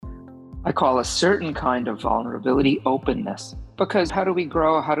I call a certain kind of vulnerability openness. Because how do we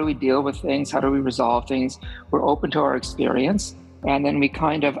grow? How do we deal with things? How do we resolve things? We're open to our experience, and then we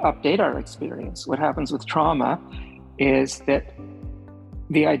kind of update our experience. What happens with trauma is that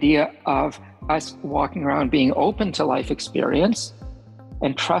the idea of us walking around being open to life experience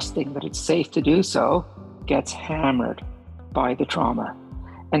and trusting that it's safe to do so gets hammered by the trauma.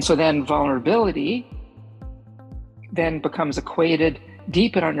 And so then vulnerability then becomes equated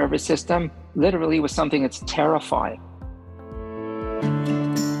deep in our nervous system, literally with something that's terrifying.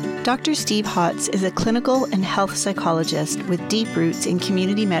 Dr. Steve Hotz is a clinical and health psychologist with deep roots in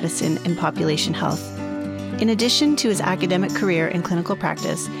community medicine and population health. In addition to his academic career in clinical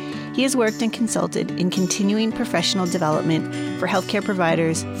practice, he has worked and consulted in continuing professional development for healthcare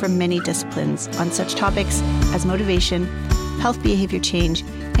providers from many disciplines on such topics as motivation, health behavior change,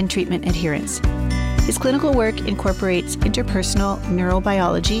 and treatment adherence. His clinical work incorporates interpersonal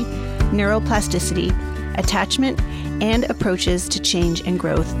neurobiology, neuroplasticity, attachment, and approaches to change and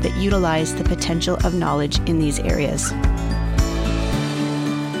growth that utilize the potential of knowledge in these areas.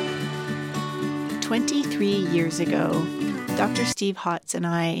 23 years ago, Dr. Steve Hotz and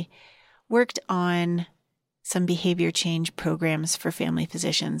I worked on some behavior change programs for family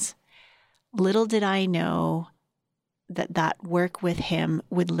physicians. Little did I know that work with him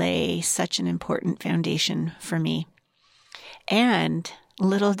would lay such an important foundation for me. And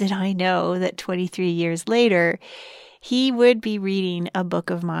little did I know that 23 years later, he would be reading a book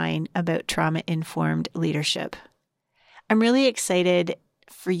of mine about trauma-informed leadership. I'm really excited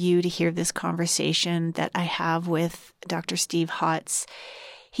for you to hear this conversation that I have with Dr. Steve Hotz.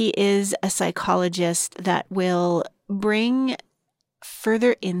 He is a psychologist that will bring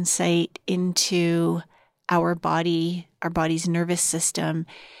further insight into our body's nervous system.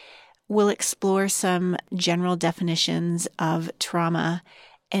 We'll explore some general definitions of trauma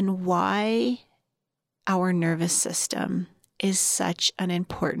and why our nervous system is such an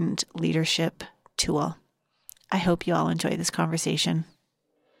important leadership tool. I hope you all enjoy this conversation.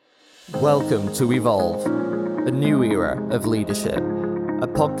 Welcome to Evolve, a new era of leadership, a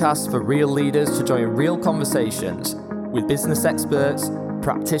podcast for real leaders to join real conversations with business experts,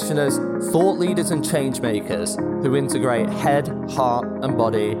 practitioners, thought leaders and change makers who integrate head, heart and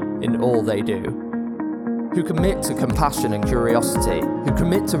body in all they do. Who commit to compassion and curiosity, who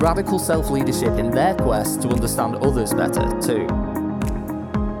commit to radical self-leadership in their quest to understand others better too.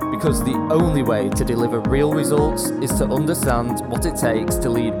 Because the only way to deliver real results is to understand what it takes to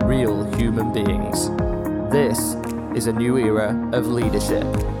lead real human beings. This is a new era of leadership.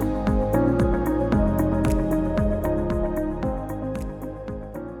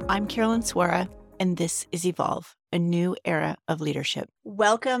 I'm Carolyn Swara, and this is Evolve, a new era of leadership.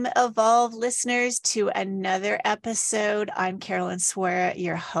 Welcome, Evolve listeners, to another episode. I'm Carolyn Swara,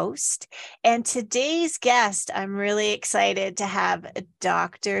 your host. And today's guest, I'm really excited to have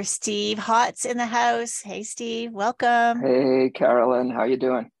Dr. Steve Hotz in the house. Hey, Steve, welcome. Hey, Carolyn, how you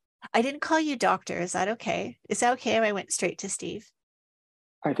doing? I didn't call you doctor. Is that okay? Is that okay if I went straight to Steve?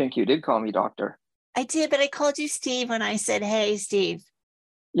 I think you did call me doctor. I did, but I called you Steve when I said, hey, Steve.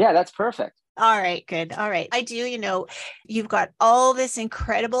 Yeah, that's perfect. All right, good. All right. I do, you've got all this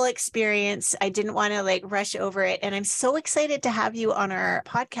incredible experience. I didn't want to rush over it. And I'm so excited to have you on our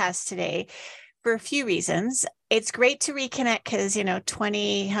podcast today for a few reasons. It's great to reconnect because,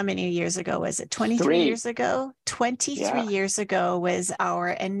 20, how many years ago was it? 23 years ago? 23 years ago was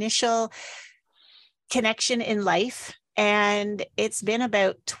our initial connection in life. And it's been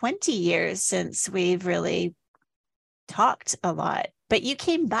about 20 years since we've really talked a lot. But you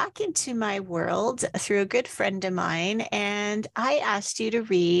came back into my world through a good friend of mine, and I asked you to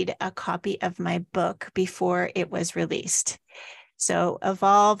read a copy of my book before it was released. So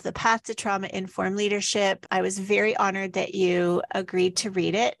Evolve, The Path to Trauma-Informed Leadership. I was very honored that you agreed to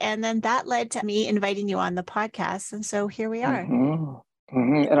read it. And then that led to me inviting you on the podcast. And so here we are.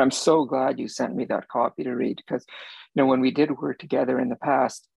 And I'm so glad you sent me that copy to read because, when we did work together in the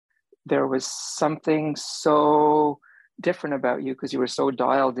past, there was something so different about you because you were so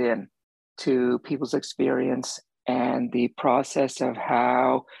dialed in to people's experience and the process of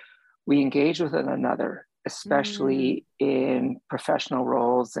how we engage with one another, especially in professional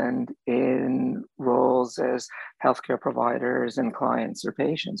roles and in roles as healthcare providers and clients or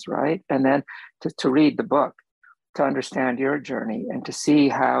patients, right? And then to read the book, to understand your journey and to see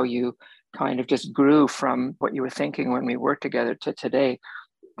how you kind of just grew from what you were thinking when we worked together to today.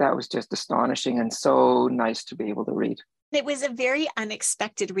 That was just astonishing and so nice to be able to read. It was a very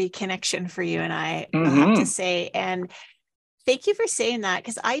unexpected reconnection for you and I have to say. And Thank you for saying that,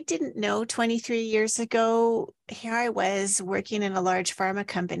 because I didn't know 23 years ago. Here I was working in a large pharma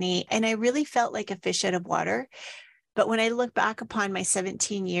company, and I really felt like a fish out of water. But when I look back upon my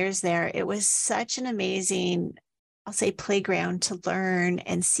 17 years there, it was such an amazing, I'll say, playground to learn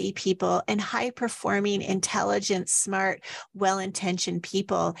and see people and high performing, intelligent, smart, well-intentioned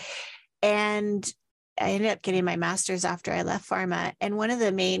people. And I ended up getting my master's after I left pharma. And one of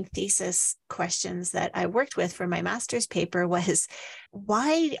the main thesis questions that I worked with for my master's paper was,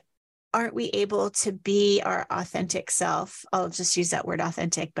 why aren't we able to be our authentic self? I'll just use that word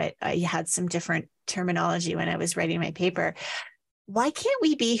authentic, but I had some different terminology when I was writing my paper. Why can't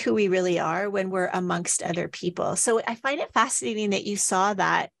we be who we really are when we're amongst other people? So I find it fascinating that you saw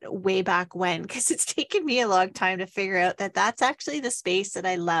that way back when, because it's taken me a long time to figure out that that's actually the space that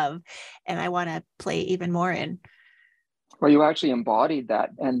I love and I want to play even more in. Well, you actually embodied that,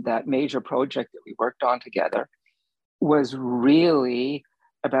 and that major project that we worked on together was really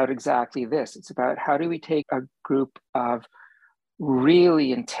about exactly this. It's about how do we take a group of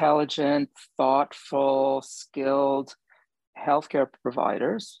really intelligent, thoughtful, skilled healthcare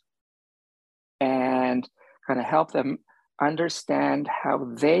providers and kind of help them understand how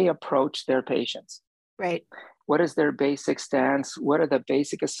they approach their patients. Right. What is their basic stance? What are the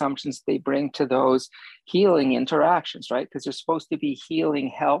basic assumptions they bring to those healing interactions, right? Because they're supposed to be healing,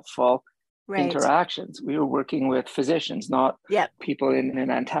 helpful interactions. We were working with physicians, not people in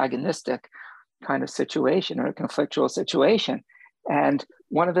an antagonistic kind of situation or a conflictual situation. And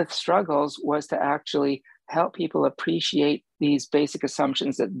one of the struggles was to actually help people appreciate these basic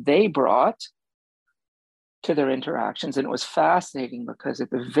assumptions that they brought to their interactions. And it was fascinating because at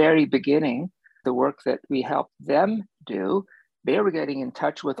the very beginning, the work that we helped them do, they were getting in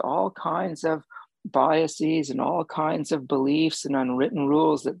touch with all kinds of biases and all kinds of beliefs and unwritten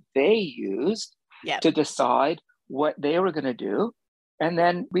rules that they used to decide what they were going to do. And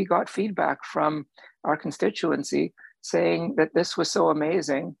then we got feedback from our constituency saying that this was so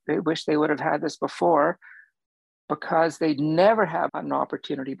amazing. They wish they would have had this before, because they'd never had an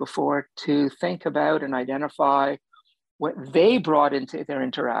opportunity before to think about and identify what they brought into their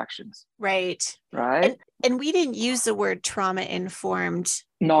interactions. Right. And we didn't use the word trauma-informed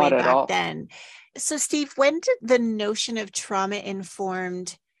not at all then. So, Steve, when did the notion of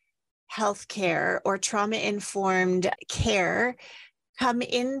trauma-informed healthcare or trauma-informed care come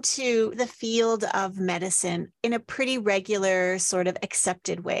into the field of medicine in a pretty regular, sort of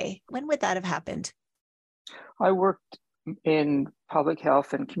accepted way? When would that have happened? I worked in public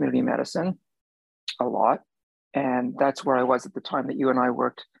health and community medicine a lot. And that's where I was at the time that you and I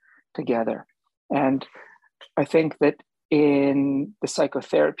worked together. And I think that in the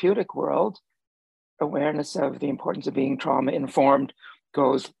psychotherapeutic world, awareness of the importance of being trauma-informed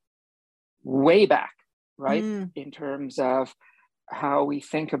goes way back, right? In terms of how we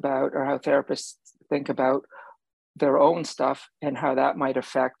think about, or how therapists think about their own stuff and how that might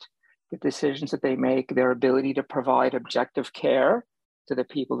affect the decisions that they make, their ability to provide objective care to the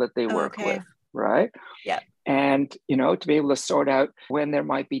people that they work with, right? Yeah. And, to be able to sort out when there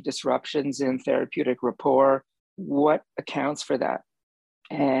might be disruptions in therapeutic rapport, what accounts for that.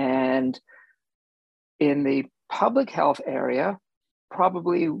 And in the public health area,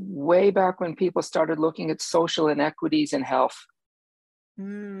 probably way back when people started looking at social inequities in health,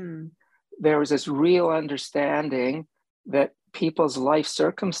 there was this real understanding that people's life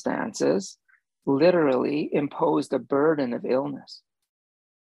circumstances literally imposed a burden of illness.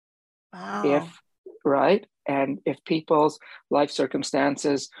 Wow. And if people's life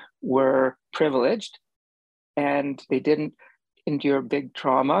circumstances were privileged and they didn't endure big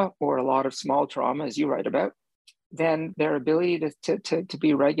trauma or a lot of small trauma, as you write about, then their ability to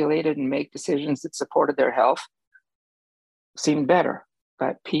be regulated and make decisions that supported their health seemed better.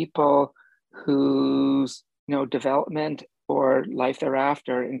 But people whose development or life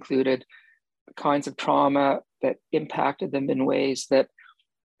thereafter included kinds of trauma that impacted them in ways that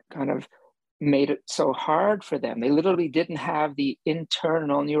kind of made it so hard for them. They literally didn't have the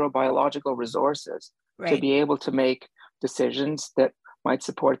internal neurobiological resources to be able to make decisions that might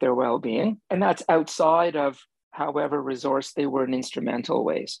support their well-being. And that's outside of however resourced they were in instrumental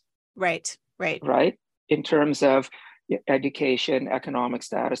ways. Right? In terms of education, economic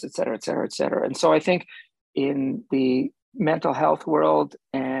status, et cetera, et cetera, et cetera. And so I think in the mental health world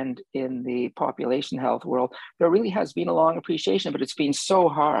and in the population health world, there really has been a long appreciation, but it's been so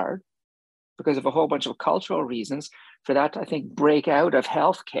hard because of a whole bunch of cultural reasons for that to, I think, break out of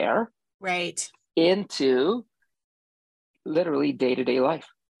healthcare into literally day-to-day life.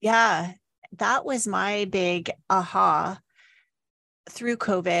 Yeah, that was my big aha through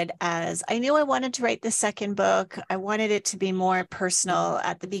COVID as I knew I wanted to write the second book. I wanted it to be more personal.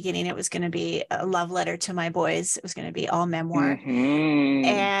 At the beginning, it was going to be a love letter to my boys. It was going to be all memoir.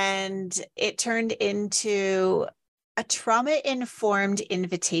 And it turned into a trauma-informed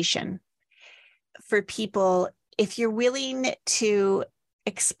invitation for people. If you're willing to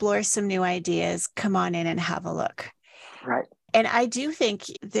explore some new ideas, come on in and have a look. Right. And I do think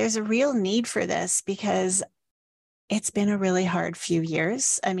there's a real need for this because it's been a really hard few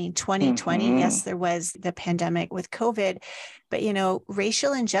years. I mean, 2020, yes, there was the pandemic with COVID, but, you know,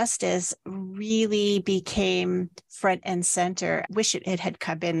 racial injustice really became front and center. I wish it had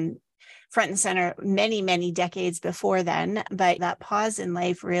been front and center many, many decades before then, but that pause in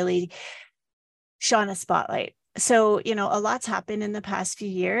life really shone a spotlight. So, you know, a lot's happened in the past few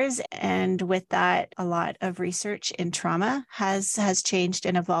years. And with that, a lot of research in trauma has changed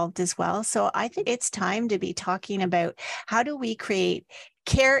and evolved as well. So I think it's time to be talking about how do we create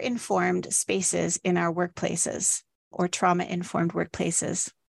care-informed spaces in our workplaces or trauma-informed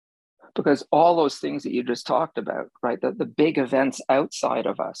workplaces. Because all those things that you just talked about, right, the big events outside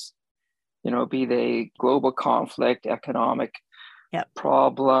of us, you know, be they global conflict, economic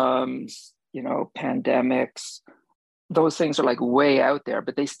problems, you know, pandemics, those things are like way out there,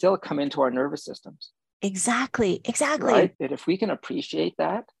 but they still come into our nervous systems. Exactly. Right? That if we can appreciate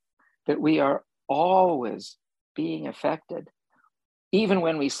that we are always being affected, even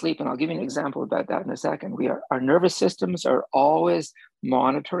when we sleep. And I'll give you an example about that in a second. Our nervous systems are always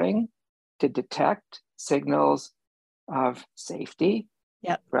monitoring to detect signals of safety,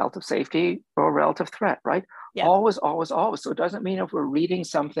 relative safety, or relative threat, right? Always, always, always. So it doesn't mean if we're reading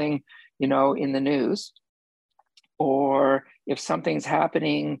something, you know, in the news, or if something's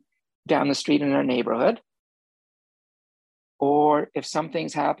happening down the street in our neighborhood, or if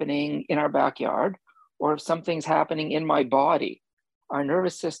something's happening in our backyard, or if something's happening in my body, our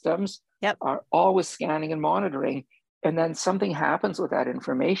nervous systems are always scanning and monitoring. And then something happens with that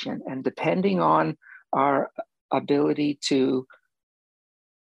information. And depending on our ability to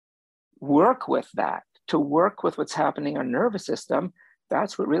work with that, to work with what's happening in our nervous system,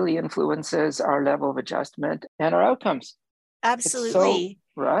 that's what really influences our level of adjustment and our outcomes. Absolutely.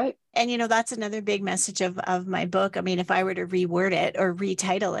 Right. And, you know, that's another big message of my book. I mean, if I were to reword it or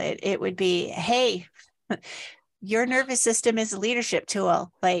retitle it, it would be, hey, your nervous system is a leadership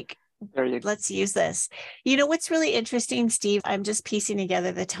tool. Like, let's use this. You know, what's really interesting, Steve, I'm just piecing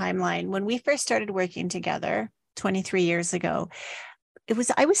together the timeline. When we first started working together 23 years ago,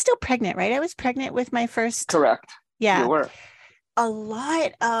 I was still pregnant, right? I was pregnant with my first. Correct. Yeah. You were. A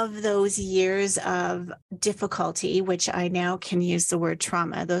lot of those years of difficulty, which I now can use the word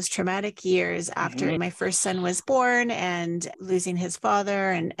trauma, those traumatic years after my first son was born and losing his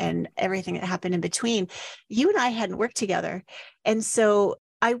father and everything that happened in between, you and I hadn't worked together. And so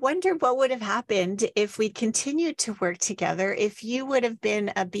I wonder what would have happened if we continued to work together, if you would have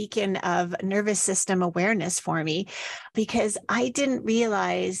been a beacon of nervous system awareness for me, because I didn't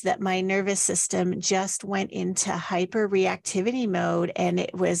realize that my nervous system just went into hyper reactivity mode, and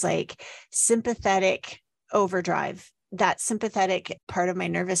it was like sympathetic overdrive. That sympathetic part of my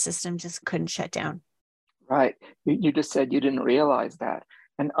nervous system just couldn't shut down. Right. You just said you didn't realize that.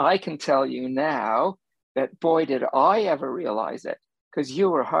 And I can tell you now that, boy, did I ever realize it. Because you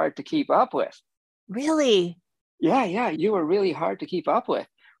were hard to keep up with. Really? Yeah. You were really hard to keep up with,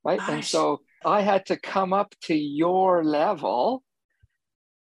 right? Gosh. And so I had to come up to your level.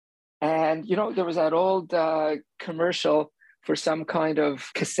 And, you know, there was that old commercial for some kind of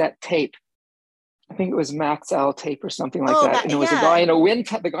cassette tape. I think it was Max L tape or something like that. And it was a guy in a wind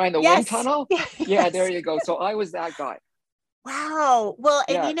tunnel. Yeah, there you go. So I was that guy. Wow. Well,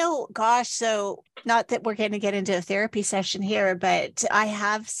 and you know, gosh, so not that we're going to get into a therapy session here, but I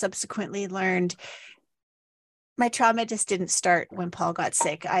have subsequently learned my trauma just didn't start when Paul got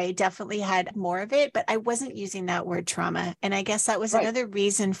sick. I definitely had more of it, but I wasn't using that word trauma. And I guess that was another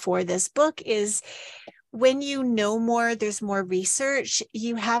reason for this book is when you know more, there's more research,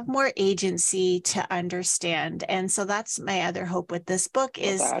 you have more agency to understand. And so that's my other hope with this book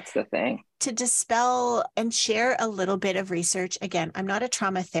is that's the thing. To dispel and share a little bit of research. Again, I'm not a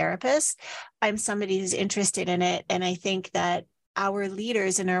trauma therapist. I'm somebody who's interested in it. And I think that our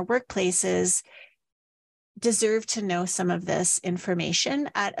leaders in our workplaces deserve to know some of this information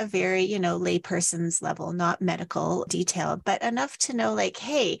at a very, you know, layperson's level, not medical detail, but enough to know like,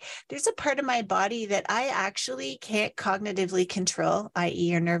 hey, there's a part of my body that I actually can't cognitively control, i.e.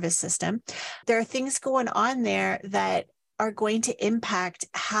 your nervous system. There are things going on there that are going to impact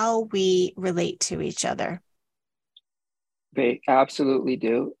how we relate to each other. They absolutely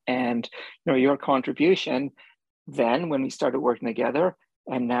do. And, you know, your contribution then when we started working together,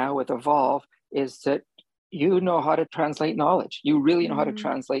 and now with Evolve, is that you know how to translate knowledge. You really know how to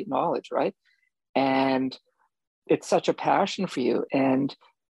translate knowledge, right? And it's such a passion for you. And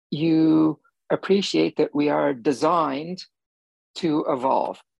you appreciate that we are designed to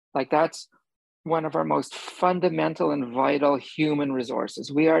evolve. Like that's one of our most fundamental and vital human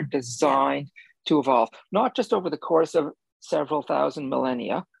resources. We are designed to evolve, not just over the course of several thousand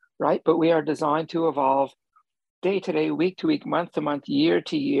millennia, right? But we are designed to evolve day to day, week to week, month to month, year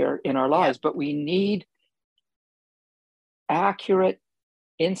to year in our lives. But we need accurate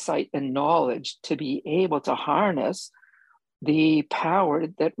insight and knowledge to be able to harness the power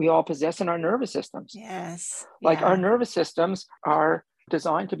that we all possess in our nervous systems. Yes. Like our nervous systems are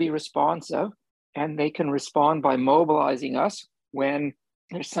designed to be responsive, and they can respond by mobilizing us when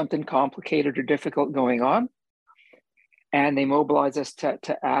there's something complicated or difficult going on. And they mobilize us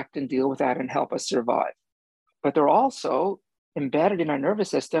to act and deal with that and help us survive. But they're also embedded in our nervous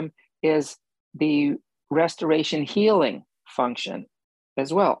system is the restoration healing function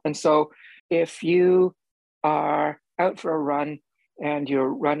as well. And so if you are out for a run and you're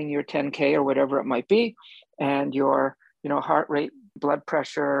running your 10K or whatever it might be, and your heart rate, blood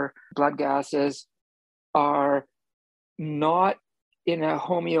pressure, blood gases are not in a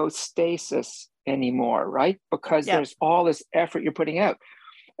homeostasis anymore, right? Because there's all this effort you're putting out.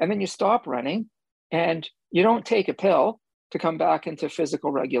 And then you stop running and you don't take a pill to come back into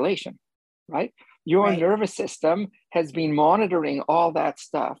physical regulation, right? Your nervous system has been monitoring all that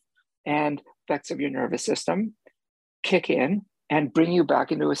stuff, and effects of your nervous system kick in and bring you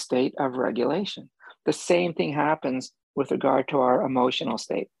back into a state of regulation. The same thing happens with regard to our emotional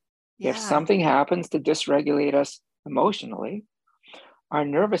state. If something happens to dysregulate us emotionally, our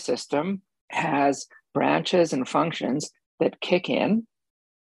nervous system has branches and functions that kick in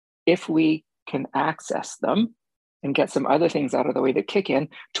if we can access them and get some other things out of the way that kick in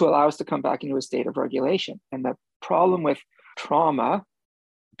to allow us to come back into a state of regulation. And the problem with trauma,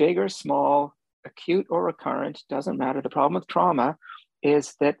 big or small, acute or recurrent, doesn't matter. The problem with trauma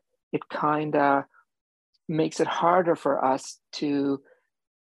is that it kind of makes it harder for us to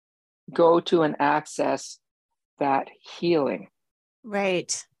go to and access that healing.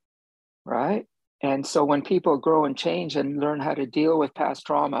 Right. And so when people grow and change and learn how to deal with past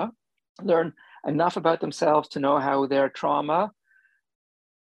trauma, learn enough about themselves to know how their trauma,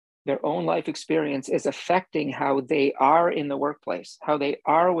 their own life experience is affecting how they are in the workplace, how they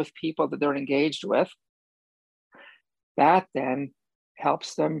are with people that they're engaged with, that then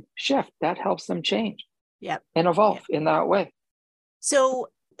helps them shift. That helps them change and evolve in that way. So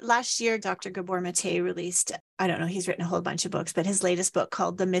last year, Dr. Gabor Mate released, I don't know, he's written a whole bunch of books, but his latest book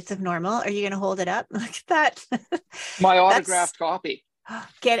called The Myth of Normal. Are you going to hold it up? Look at that. My autographed copy.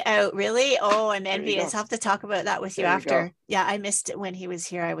 Get out. Really? Oh, I'm envious. I'll have to talk about that with you after. Yeah, I missed it when he was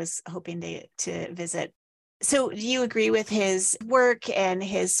here. I was hoping to visit. So do you agree with his work and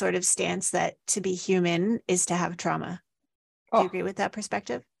his sort of stance that to be human is to have trauma? Do you agree with that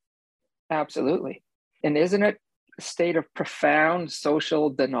perspective? Absolutely. And isn't it a state of profound social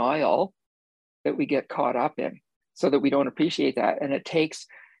denial that we get caught up in so that we don't appreciate that? And it takes,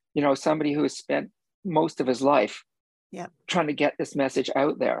 somebody who has spent most of his life trying to get this message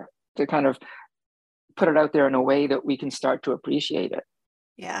out there to kind of put it out there in a way that we can start to appreciate it.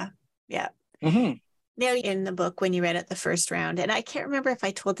 Yeah. Mm-hmm. Now, in the book, when you read it the first round, and I can't remember if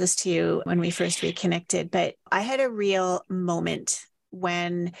I told this to you when we first reconnected, but I had a real moment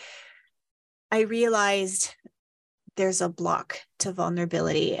when I realized there's a block to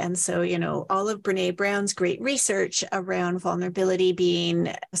vulnerability. And so, all of Brene Brown's great research around vulnerability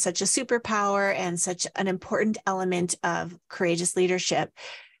being such a superpower and such an important element of courageous leadership.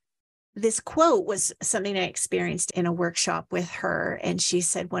 This quote was something I experienced in a workshop with her. And she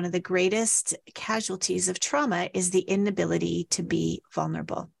said, one of the greatest casualties of trauma is the inability to be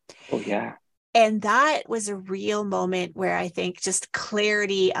vulnerable. Oh, yeah. And that was a real moment where I think just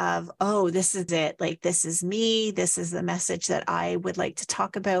clarity of, oh, this is it. Like, this is me. This is the message that I would like to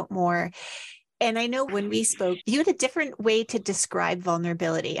talk about more. And I know when we spoke, you had a different way to describe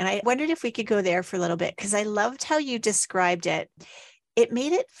vulnerability. And I wondered if we could go there for a little bit, because I loved how you described it. It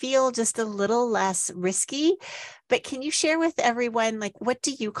made it feel just a little less risky. But can you share with everyone, like, what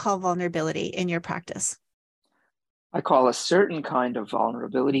do you call vulnerability in your practice? I call a certain kind of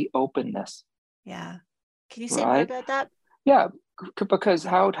vulnerability openness. Yeah. Can you say more about that? Yeah, because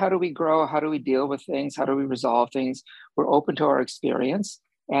how do we grow? How do we deal with things? How do we resolve things? We're open to our experience,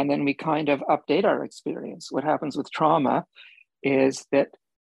 and then we kind of update our experience. What happens with trauma is that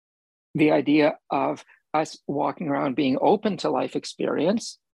the idea of us walking around being open to life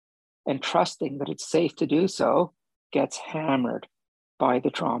experience and trusting that it's safe to do so gets hammered by the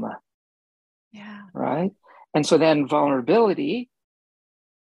trauma. Yeah. Right? And so then vulnerability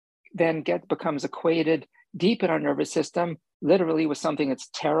then becomes equated deep in our nervous system, literally with something that's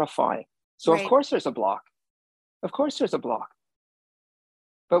terrifying. So Right. of course there's a block. Of course there's a block.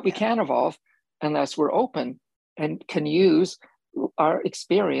 But we can't evolve unless we're open and can use our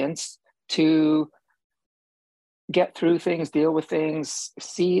experience to get through things, deal with things,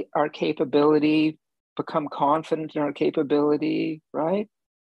 see our capability, become confident in our capability, right?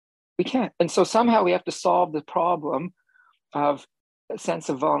 We can't. And so somehow we have to solve the problem of a sense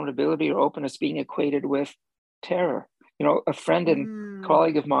of vulnerability or openness being equated with terror. You know, a friend and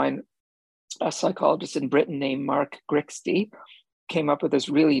colleague of mine, a psychologist in Britain named Mark Grixty, came up with this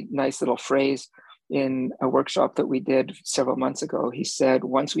really nice little phrase in a workshop that we did several months ago. He said,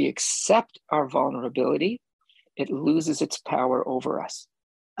 once we accept our vulnerability, it loses its power over us.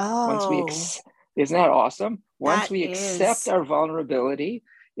 Oh, isn't that awesome? Once we accept is. our vulnerability,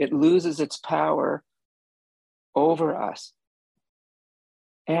 it loses its power over us.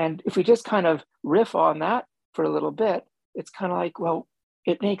 And if we just kind of riff on that for a little bit, it's kind of like, well,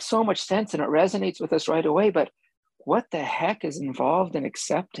 it makes so much sense and it resonates with us right away, but what the heck is involved in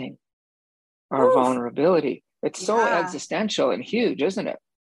accepting our vulnerability? It's so existential and huge, isn't it?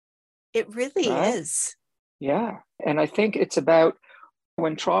 It really right? is. Yeah. And I think it's about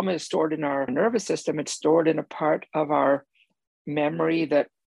when trauma is stored in our nervous system, it's stored in a part of our memory that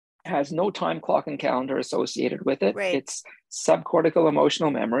has no time clock and calendar associated with it. Right. It's subcortical emotional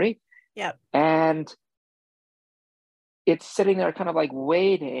memory. Yep. And it's sitting there kind of like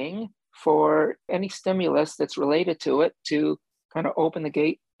waiting for any stimulus that's related to it to kind of open the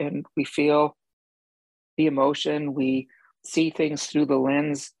gate, and we feel the emotion, we see things through the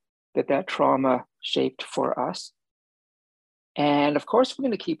lens that trauma shaped for us. And of course, we're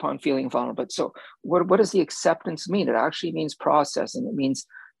going to keep on feeling vulnerable. So what does the acceptance mean? It actually means processing. It means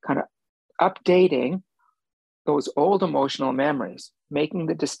kind of updating those old emotional memories, making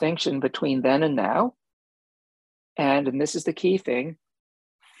the distinction between then and now. And this is the key thing,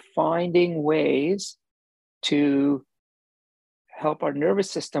 finding ways to help our nervous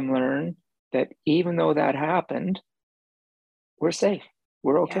system learn that even though that happened, we're safe,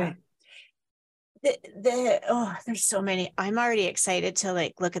 we're okay. Yeah. There's so many. I'm already excited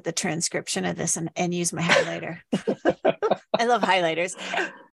to look at the transcription of this and use my highlighter. I love highlighters.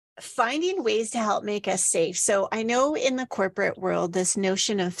 Finding ways to help make us safe. So I know in the corporate world, this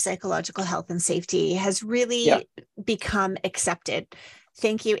notion of psychological health and safety has really become accepted.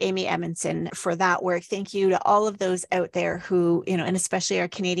 Thank you, Amy Edmondson, for that work. Thank you to all of those out there who, and especially our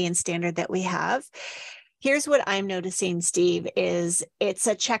Canadian standard that we have. Here's what I'm noticing, Steve, is it's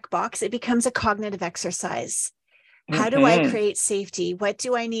a checkbox. It becomes a cognitive exercise. How do I create safety? What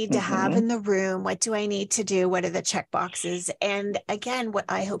do I need to have in the room? What do I need to do? What are the check boxes? And again, what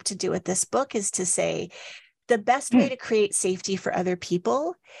I hope to do with this book is to say the best way to create safety for other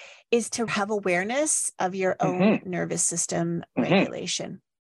people is to have awareness of your own nervous system regulation.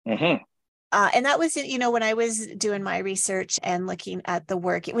 And that was, when I was doing my research and looking at the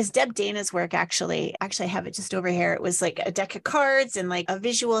work, it was Deb Dana's work, actually. Actually, I have it just over here. It was like a deck of cards and like a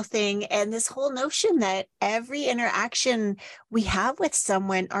visual thing. And this whole notion that every interaction we have with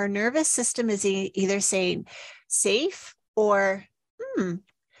someone, our nervous system is either saying safe or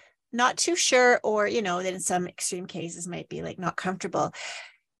not too sure, or, that in some extreme cases might be like not comfortable.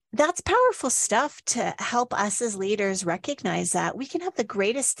 That's powerful stuff to help us as leaders recognize that we can have the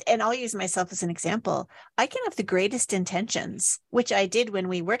greatest, and I'll use myself as an example. I can have the greatest intentions, which I did when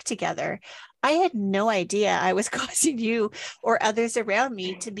we worked together. I had no idea I was causing you or others around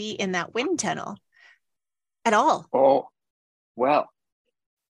me to be in that wind tunnel at all. Oh, well,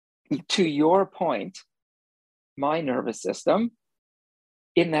 to your point, my nervous system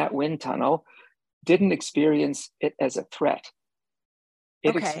in that wind tunnel didn't experience it as a threat.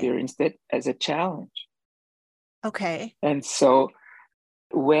 It experienced it as a challenge. Okay. And so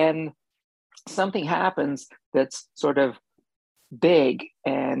when something happens that's sort of big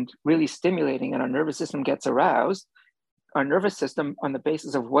and really stimulating and our nervous system gets aroused, our nervous system, on the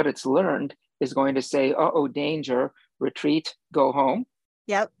basis of what it's learned, is going to say, uh-oh, danger, retreat, go home.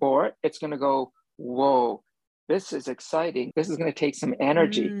 Yep. Or it's going to go, whoa, this is exciting. This is going to take some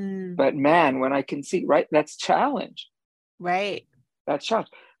energy. But man, when I can see, right, that's challenge. Right. That's challenge.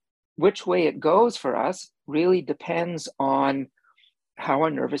 Which way it goes for us really depends on how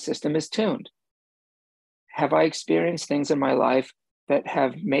our nervous system is tuned. Have I experienced things in my life that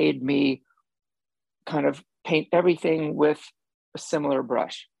have made me kind of paint everything with a similar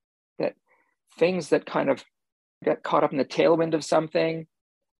brush? That things that kind of get caught up in the tailwind of something,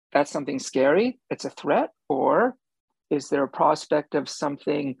 that's something scary, it's a threat, or is there a prospect of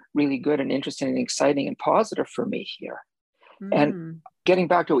something really good and interesting and exciting and positive for me here? And getting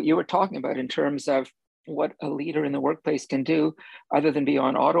back to what you were talking about in terms of what a leader in the workplace can do other than be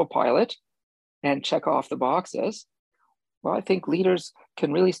on autopilot and check off the boxes, well, I think leaders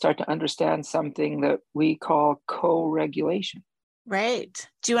can really start to understand something that we call co-regulation. Right.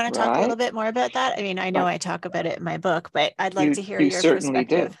 Do you want to talk a little bit more about that? I mean, I know I talk about it in my book, but I'd like to hear your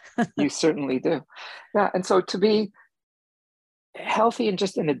perspective. You certainly do. Yeah. And so to be healthy and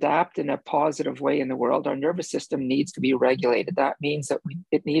just adapt in a positive way in the world, our nervous system needs to be regulated. That means that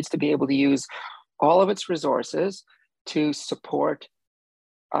it needs to be able to use all of its resources to support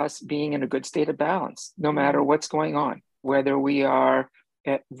us being in a good state of balance, no matter what's going on, whether we are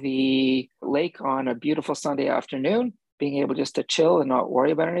at the lake on a beautiful Sunday afternoon, being able just to chill and not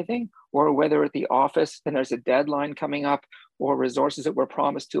worry about anything, or whether at the office and there's a deadline coming up, or resources that were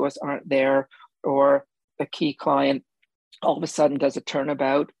promised to us aren't there, or a key client all of a sudden does a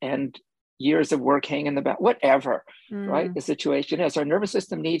turnabout and years of work hang in the back, whatever, right? The situation is, our nervous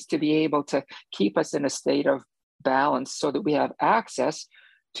system needs to be able to keep us in a state of balance so that we have access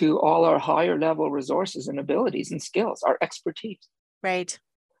to all our higher level resources and abilities and skills, our expertise. Right.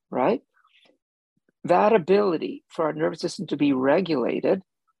 Right? That ability for our nervous system to be regulated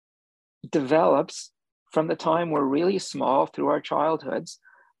develops from the time we're really small through our childhoods,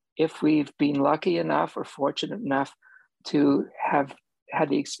 if we've been lucky enough or fortunate enough to have had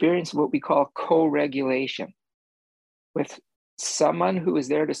the experience of what we call co-regulation with someone who is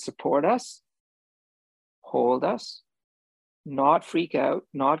there to support us, hold us, not freak out,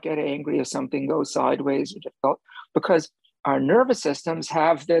 not get angry if something goes sideways or difficult, because our nervous systems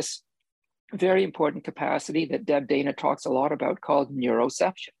have this very important capacity that Deb Dana talks a lot about called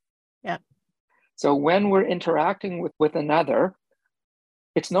neuroception. Yeah. So when we're interacting with another,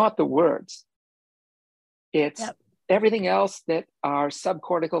 it's not the words. It's everything else that our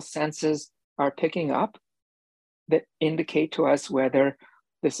subcortical senses are picking up that indicate to us whether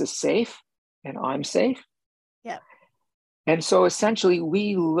this is safe and I'm safe. Yeah. And so essentially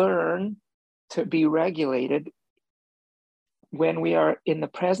we learn to be regulated when we are in the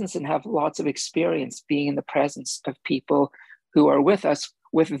presence and have lots of experience being in the presence of people who are with us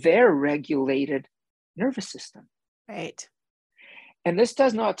with their regulated nervous system. Right. And this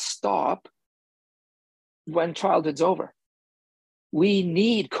does not stop when childhood's over. We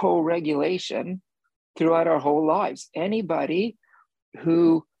need co-regulation throughout our whole lives. Anybody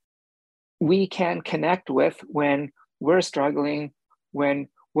who we can connect with when we're struggling, when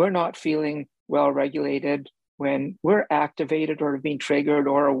we're not feeling well regulated, when we're activated or being triggered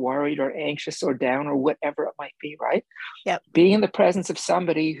or are worried or anxious or down or whatever it might be, right? Yep. Being in the presence of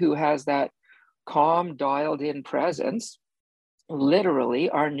somebody who has that calm, dialed in presence, literally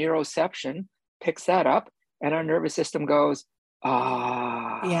our neuroception picks that up and our nervous system goes,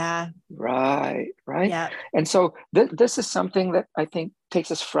 yeah, right. Yeah. And so this is something that I think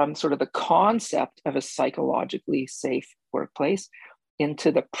takes us from sort of the concept of a psychologically safe workplace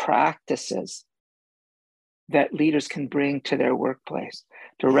into the practices that leaders can bring to their workplace,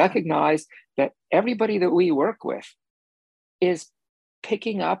 to recognize that everybody that we work with is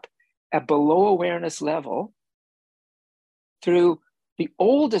picking up a below awareness level through the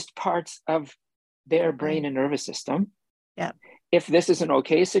oldest parts of their brain and nervous system. Yeah. If this is an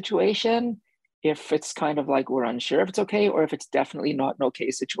okay situation, if it's kind of like we're unsure if it's okay, or if it's definitely not an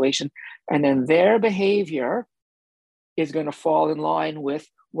okay situation. And then their behavior is going to fall in line with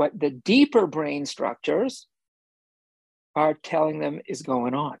what the deeper brain structures are telling them is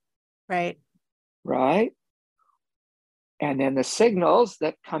going on. Right. Right. And then the signals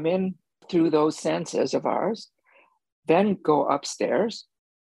that come in through those senses of ours then go upstairs.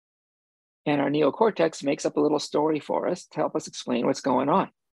 And our neocortex makes up a little story for us to help us explain what's going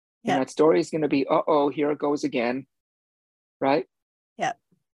on. Yep. And that story is going to be, here it goes again, right? Yep.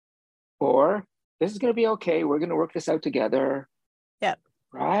 Or this is going to be okay. We're going to work this out together. Yep.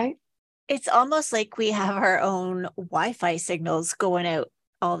 Right? It's almost like we have our own Wi-Fi signals going out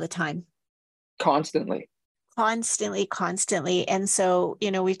all the time. Constantly. And so,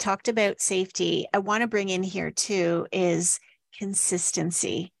 we've talked about safety. I want to bring in here too is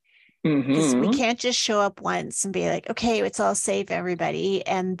consistency. Because we can't just show up once and be like, okay, it's all safe, everybody,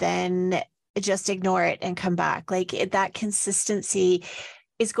 and then just ignore it and come back. Like that consistency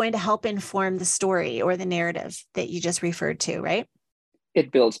is going to help inform the story or the narrative that you just referred to, right?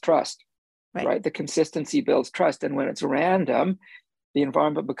 It builds trust, right? The consistency builds trust. And when it's random, the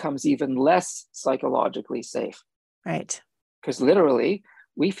environment becomes even less psychologically safe. Right. Because literally,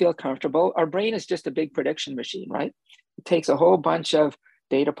 we feel comfortable. Our brain is just a big prediction machine, right? It takes a whole bunch of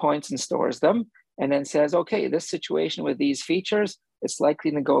data points and stores them. and then says, okay, this situation with these features, it's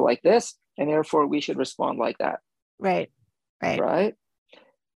likely to go like this, and therefore we should respond like that. Right. Right.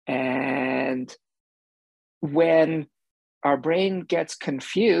 And when our brain gets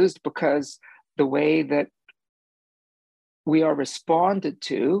confused because the way that we are responded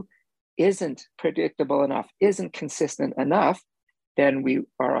to isn't predictable enough, isn't consistent enough, then we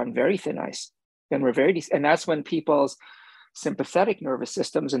are on very thin ice. Then we're and that's when people's sympathetic nervous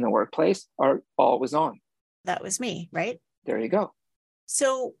systems in the workplace are always on. That was me, right? There you go.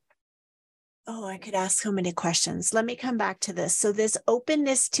 So, I could ask so many questions. Let me come back to this. So this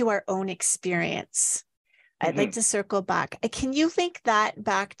openness to our own experience, I'd like to circle back. Can you link that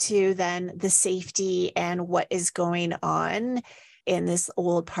back to then the safety and what is going on in this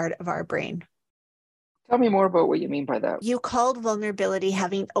old part of our brain? Tell me more about what you mean by that. You called vulnerability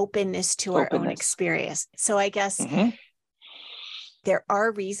having openness to our own experience. So I guess there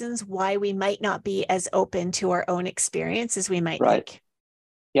are reasons why we might not be as open to our own experience as we might think.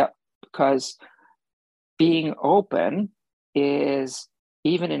 Yeah, because being open is,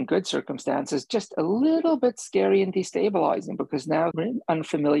 even in good circumstances, just a little bit scary and destabilizing, because now we're in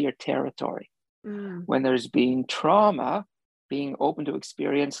unfamiliar territory. When there's been trauma, being open to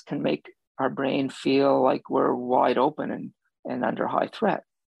experience can make our brain feel like we're wide open and under high threat.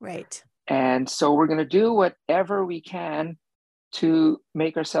 Right. And so we're going to do whatever we can to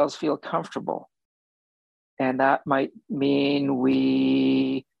make ourselves feel comfortable. And that might mean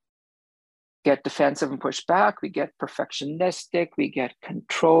we get defensive and push back, we get perfectionistic, we get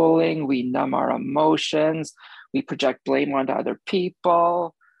controlling, we numb our emotions, we project blame onto other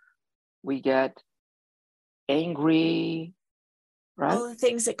people, we get angry, right? All the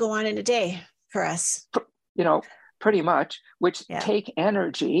things that go on in a day for us. Pretty much, which take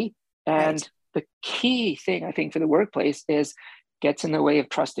energy. And the key thing, I think, for the workplace is gets in the way of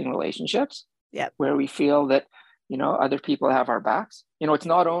trusting relationships, where we feel that other people have our backs. It's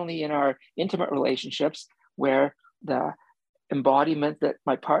not only in our intimate relationships where the embodiment that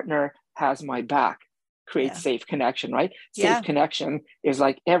my partner has my back creates safe connection, right? Safe connection is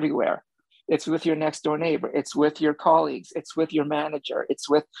like everywhere. It's with your next door neighbor. It's with your colleagues. It's with your manager. It's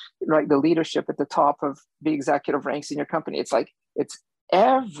with the leadership at the top of the executive ranks in your company. It's like, it's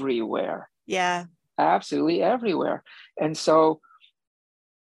everywhere. Yeah. Absolutely everywhere. And so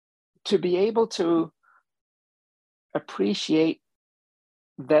to be able to appreciate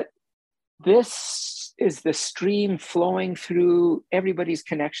that this is the stream flowing through everybody's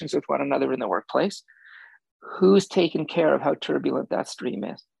connections with one another in the workplace, who's taken care of how turbulent that stream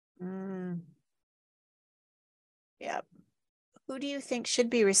is? Yeah. Who do you think should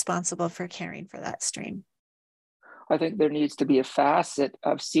be responsible for caring for that stream? I think there needs to be a facet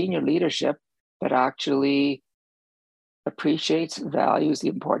of senior leadership that actually appreciates, values the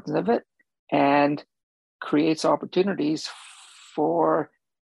importance of it, and creates opportunities for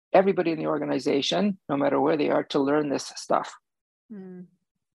everybody in the organization, no matter where they are, to learn this stuff.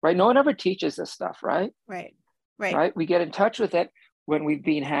 Right? No one ever teaches this stuff, right? Right. We get in touch with it when we've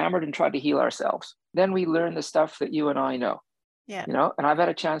been hammered and tried to heal ourselves. Then we learn the stuff that you and I know. Yeah. And I've had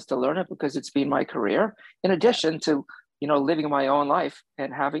a chance to learn it because it's been my career, in addition to, living my own life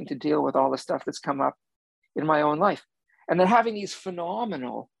and having to deal with all the stuff that's come up in my own life. And then having these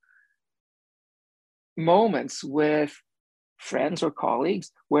phenomenal moments with friends or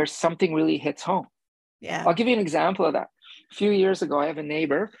colleagues where something really hits home. Yeah. I'll give you an example of that. A few years ago, I have a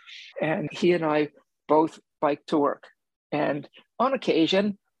neighbor, and he and I both bike to work. And on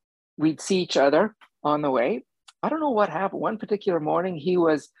occasion, we'd see each other on the way. I don't know what happened. One particular morning, he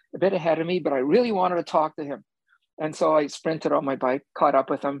was a bit ahead of me, but I really wanted to talk to him. And so I sprinted on my bike, caught up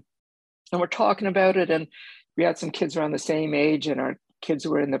with him, and we're talking about it. And we had some kids around the same age, and our kids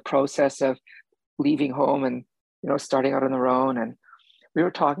were in the process of leaving home and, starting out on their own. And we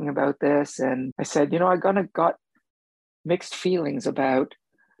were talking about this. And I said, I got mixed feelings about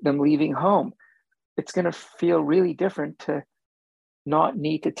them leaving home. It's going to feel really different to not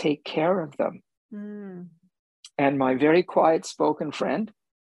need to take care of them. And my very quiet spoken friend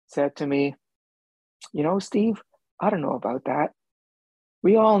said to me, Steve, I don't know about that.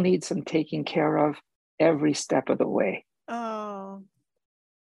 We all need some taking care of every step of the way. Oh,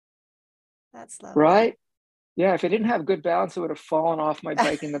 that's lovely. Right? Yeah, if I didn't have good balance, it would have fallen off my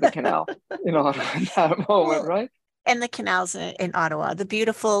bike into the canal, in that moment, right? And the canals in Ottawa, the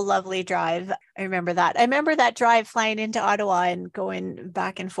beautiful, lovely drive. I remember that. I remember that drive flying into Ottawa and going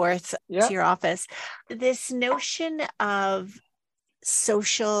back and forth to your office. This notion of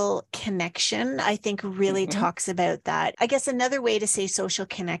social connection, I think, really talks about that. I guess another way to say social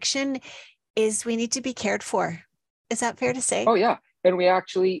connection is we need to be cared for. Is that fair to say? Oh, yeah. And we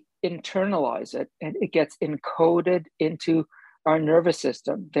actually internalize it and it gets encoded into our nervous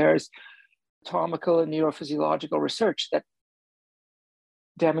system. There's anatomical and neurophysiological research that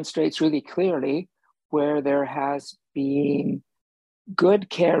demonstrates really clearly where there has been good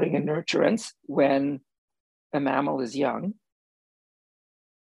caring and nurturance when a mammal is young,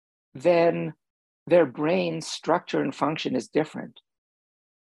 then their brain structure and function is different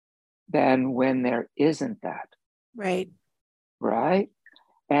than when there isn't that. Right. Right?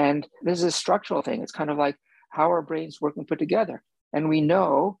 And this is a structural thing. It's kind of like how our brains work and put together. And we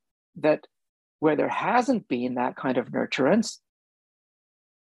know that where there hasn't been that kind of nurturance,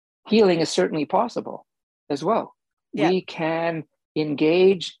 healing is certainly possible as well. Yeah. We can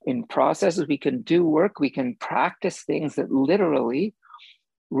engage in processes, we can do work, we can practice things that literally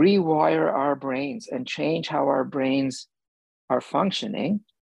rewire our brains and change how our brains are functioning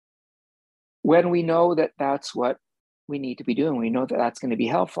when we know that that's what we need to be doing. We know that that's going to be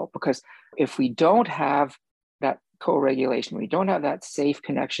helpful, because if we don't have that co-regulation, we don't have that safe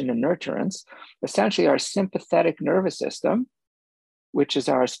connection and nurturance, essentially our sympathetic nervous system, which is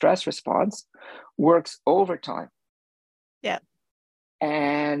our stress response, works overtime. Yeah.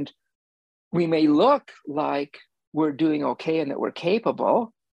 And we may look like we're doing okay and that we're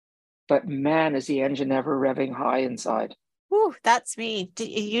capable, but man, is the engine ever revving high inside. Ooh, that's me.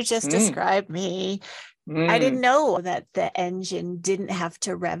 You just described me. I didn't know that the engine didn't have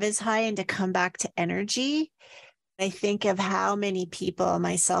to rev as high and to come back to energy. I think of how many people,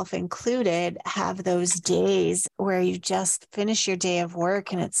 myself included, have those days where you just finish your day of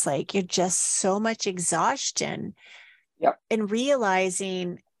work and it's like you're just so much exhaustion. Yep. And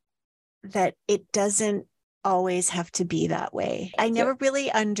realizing that it doesn't always have to be that way. I never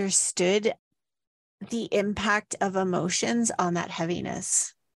really understood the impact of emotions on that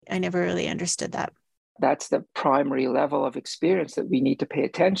heaviness. I never really understood that. That's the primary level of experience that we need to pay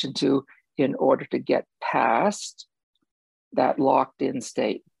attention to in order to get past that locked in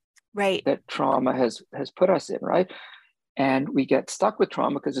state, right, that trauma has put us in, right? And we get stuck with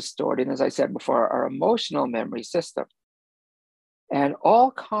trauma because it's stored in, as I said before, our emotional memory system. And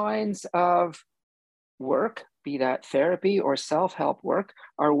all kinds of work, be that therapy or self-help work,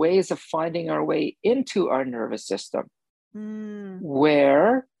 are ways of finding our way into our nervous system,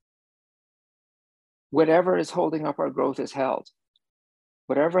 where whatever is holding up our growth is held.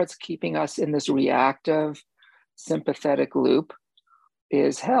 Whatever it's keeping us in this reactive, sympathetic loop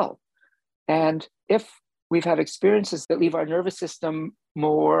is held. And if we've had experiences that leave our nervous system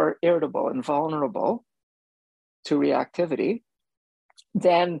more irritable and vulnerable to reactivity,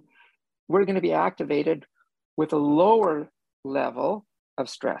 then we're going to be activated with a lower level of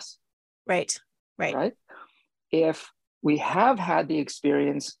stress. Right. If we have had the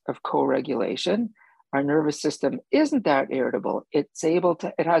experience of co-regulation, our nervous system isn't that irritable. It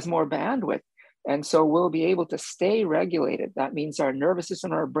has more bandwidth. And so we'll be able to stay regulated. That means our nervous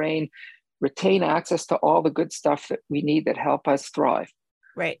system, our brain retain access to all the good stuff that we need that help us thrive.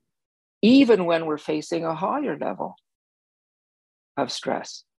 Right. Even when we're facing a higher level of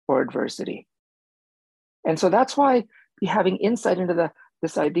stress or adversity. And so that's why having insight into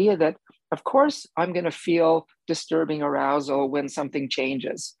this idea that, of course, I'm going to feel disturbing arousal when something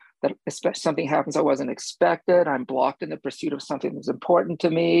changes, that something happens I wasn't expected, I'm blocked in the pursuit of something that's important to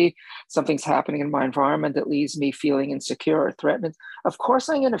me, something's happening in my environment that leaves me feeling insecure or threatened. Of course,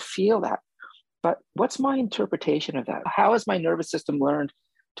 I'm going to feel that. But what's my interpretation of that? How has my nervous system learned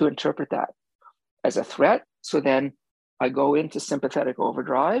to interpret that? As a threat, so then I go into sympathetic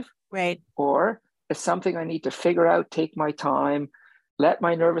overdrive, right? Or as something I need to figure out, take my time, let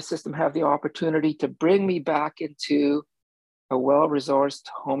my nervous system have the opportunity to bring me back into a well-resourced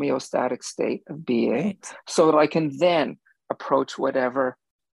homeostatic state of being, right, so that I can then approach whatever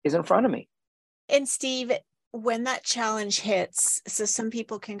is in front of me. And Steve, when that challenge hits, so some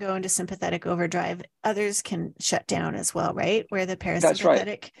people can go into sympathetic overdrive, others can shut down as well, right? Where the parasympathetic. That's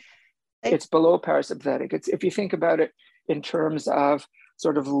right. It's below parasympathetic. It's, if you think about it in terms of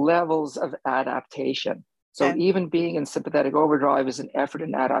sort of levels of adaptation. So even being in sympathetic overdrive is an effort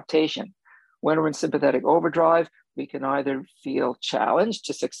in adaptation. When we're in sympathetic overdrive, we can either feel challenged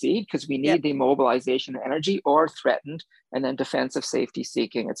to succeed because we need the mobilization energy, or threatened and then defensive, safety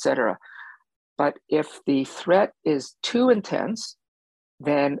seeking, etc. But if the threat is too intense,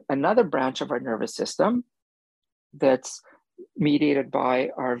 then another branch of our nervous system that's mediated by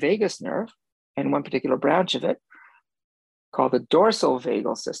our vagus nerve, and one particular branch of it called the dorsal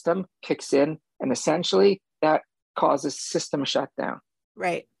vagal system kicks in, and essentially that causes system shutdown.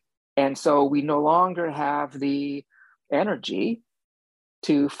 Right. And so we no longer have the energy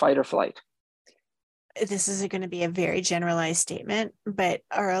to fight or flight. this is going to be a very generalized statement, but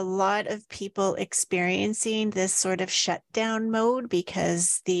are a lot of people experiencing this sort of shutdown mode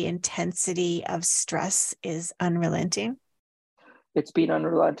because the intensity of stress is unrelenting? It's been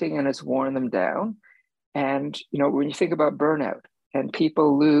unrelenting and it's worn them down. And, when you think about burnout and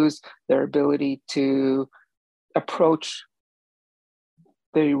people lose their ability to approach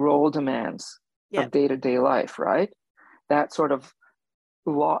the role demands of day-to-day life, right? That sort of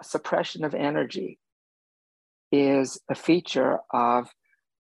suppression of energy is a feature of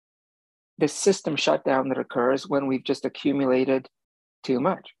the system shutdown that occurs when we've just accumulated too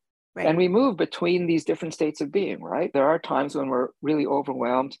much. Right. And we move between these different states of being, right? There are times when we're really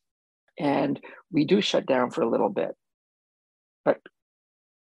overwhelmed and we do shut down for a little bit. But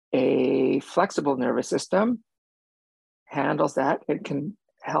a flexible nervous system handles that. It can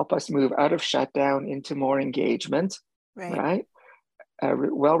help us move out of shutdown into more engagement, right? A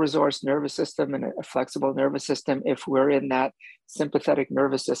well-resourced nervous system and a flexible nervous system, if we're in that sympathetic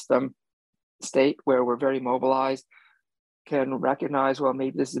nervous system state where we're very mobilized, can recognize, well,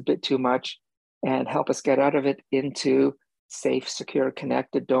 maybe this is a bit too much and help us get out of it into safe, secure,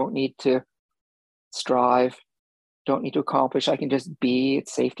 connected, don't need to strive, don't need to accomplish, I can just be,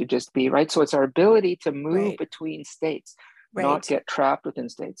 it's safe to just be, right? So it's our ability to move between states, not get trapped within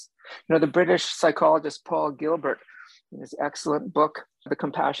states. The British psychologist Paul Gilbert, in his excellent book, The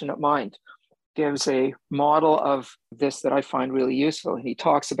Compassionate Mind, gives a model of this that I find really useful. He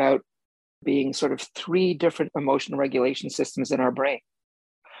talks about being sort of 3 different emotional regulation systems in our brain.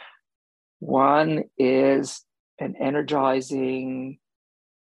 One is an energizing,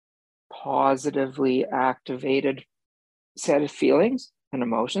 positively activated set of feelings and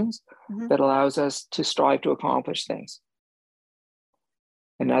emotions that allows us to strive to accomplish things.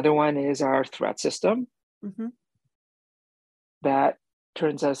 Another one is our threat system that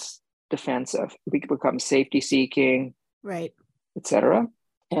turns us defensive. We become safety seeking, etc.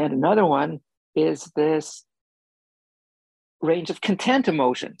 And another one is this range of content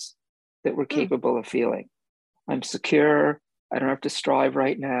emotions that we're capable of feeling. I'm secure. I don't have to strive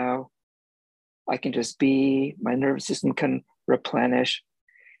right now. I can just be. My nervous system can replenish.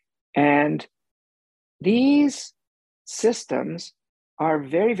 And these systems are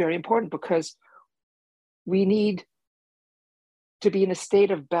very, very important because we need to be in a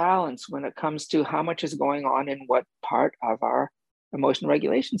state of balance when it comes to how much is going on in what part of our emotional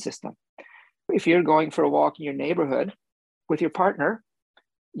regulation system. If you're going for a walk in your neighborhood with your partner,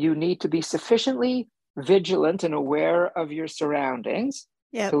 you need to be sufficiently vigilant and aware of your surroundings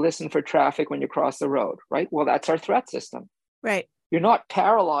to listen for traffic when you cross the road, right? Well, that's our threat system. Right. You're not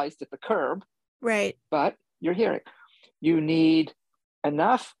paralyzed at the curb, but you're hearing. You need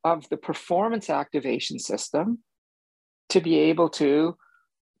enough of the performance activation system to be able to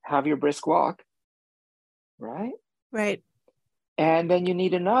have your brisk walk, right? And then you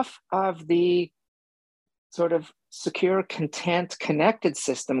need enough of the sort of secure, content, connected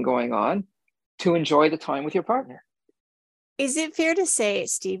system going on to enjoy the time with your partner. Is it fair to say,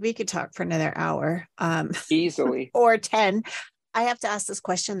 Steve, we could talk for another hour? Easily. Or 10. I have to ask this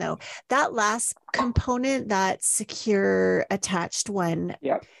question though. That last component, that secure attached one,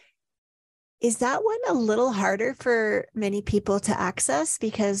 is that one a little harder for many people to access?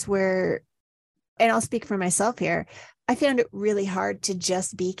 Because and I'll speak for myself here, I found it really hard to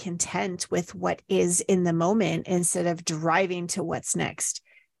just be content with what is in the moment instead of driving to what's next.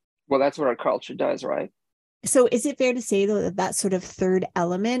 Well, that's what our culture does, right? So is it fair to say though that sort of third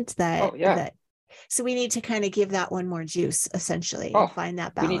element that so we need to kind of give that one more juice essentially and find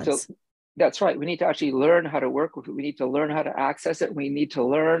that balance? That's right. We need to actually learn how to work with it. We need to learn how to access it. We need to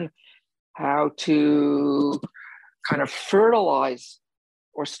learn how to kind of fertilize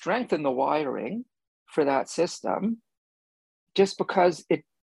or strengthen the wiring for that system, just because it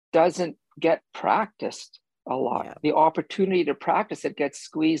doesn't get practiced a lot. The opportunity to practice it gets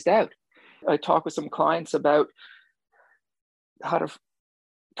squeezed out. I talk with some clients about how to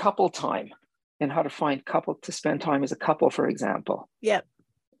couple time and how to find couple to spend time as a couple, for example.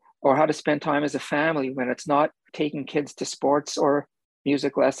 Or how to spend time as a family when it's not taking kids to sports or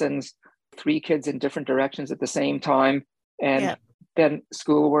music lessons, 3 kids in different directions at the same time, and then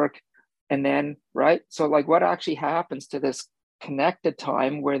schoolwork, and then, right? So like what actually happens to this connected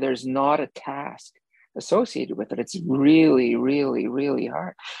time where there's not a task associated with it? It's really, really, really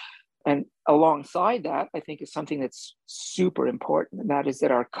hard. And alongside that, I think is something that's super important, and that is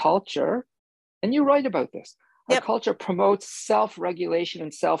that our culture, and you write about this, our culture promotes self-regulation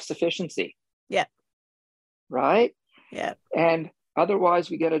and self-sufficiency. Right? And otherwise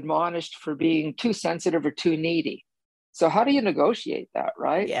we get admonished for being too sensitive or too needy. So how do you negotiate that,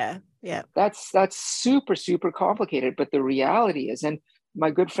 right? Yeah. That's super, super complicated. But the reality is, and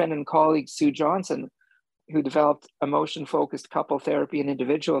my good friend and colleague, Sue Johnson, who developed emotion-focused couple therapy and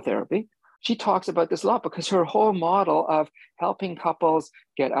individual therapy, she talks about this a lot because her whole model of helping couples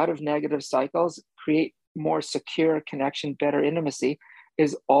get out of negative cycles, create more secure connection, better intimacy,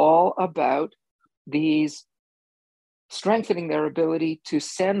 is all about these strengthening their ability to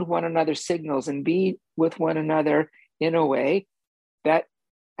send one another signals and be with one another in a way that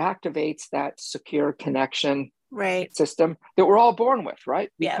activates that secure connection system that we're all born with,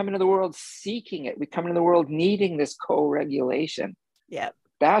 right? We come into the world seeking it. We come into the world needing this co-regulation.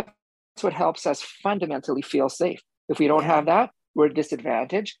 That's what helps us fundamentally feel safe. If we don't have that, we're at a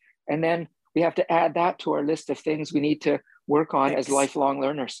disadvantage. And then we have to add that to our list of things we need to work on as lifelong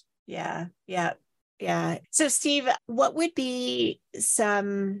learners. Yeah. So Steve, what would be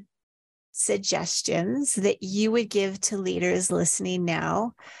some suggestions that you would give to leaders listening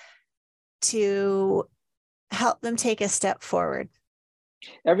now to help them take a step forward?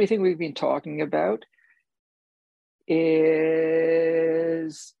 Everything we've been talking about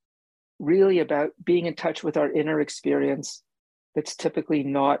is really about being in touch with our inner experience that's typically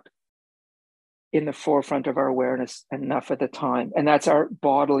not in the forefront of our awareness enough at the time. And that's our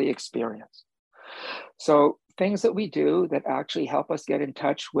bodily experience. So things that we do that actually help us get in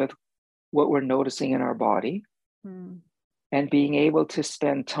touch with what we're noticing in our body and being able to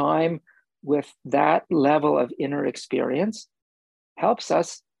spend time with that level of inner experience helps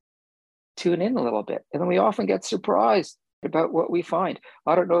us tune in a little bit. And then we often get surprised about what we find.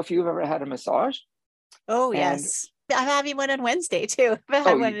 I don't know if you've ever had a massage. Oh, yes. I'm having one on Wednesday too. I've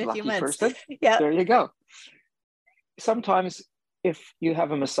had one in a few months. Person. Yeah. There you go. Sometimes if you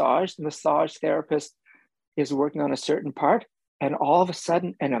have a massage, the massage therapist is working on a certain part and all of a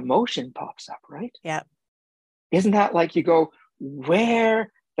sudden an emotion pops up, right? Yeah. Isn't that like you go,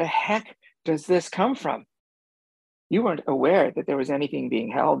 where the heck does this come from? You weren't aware that there was anything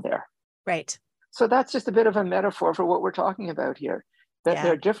being held there. Right. So that's just a bit of a metaphor for what we're talking about here, that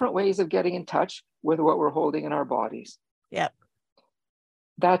there are different ways of getting in touch with what we're holding in our bodies. Yep.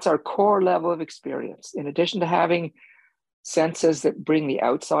 That's our core level of experience. In addition to having senses that bring the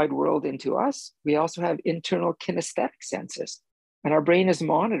outside world into us, we also have internal kinesthetic senses. And our brain is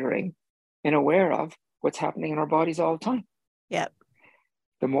monitoring and aware of what's happening in our bodies all the time. Yep.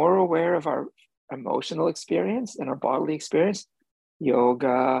 The more aware of our emotional experience and our bodily experience,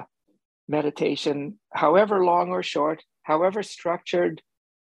 yoga, meditation, however long or short, however structured,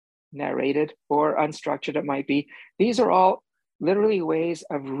 narrated, or unstructured it might be, these are all literally ways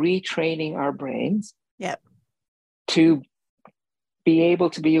of retraining our brains to be able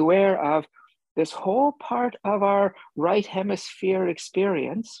to be aware of this whole part of our right hemisphere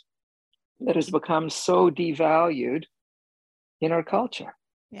experience that has become so devalued in our culture.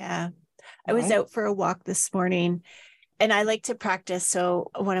 Yeah. I was out for a walk this morning and I like to practice.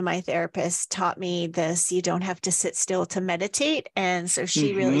 So one of my therapists taught me this, you don't have to sit still to meditate. And so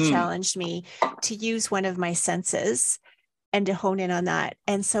she really challenged me to use one of my senses and to hone in on that.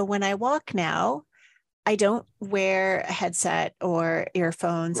 And so when I walk now, I don't wear a headset or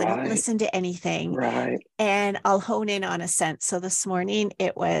earphones. I don't listen to anything. And I'll hone in on a sense. So this morning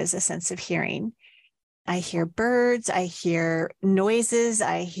it was a sense of hearing. I hear birds, I hear noises,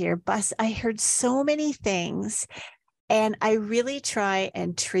 I hear bus. I heard so many things. And I really try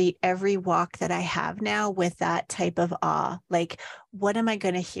and treat every walk that I have now with that type of awe. Like, what am I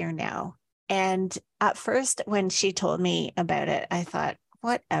going to hear now? And at first, when she told me about it, I thought,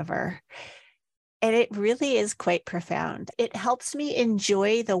 whatever. And it really is quite profound. It helps me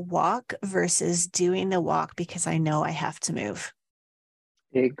enjoy the walk versus doing the walk because I know I have to move.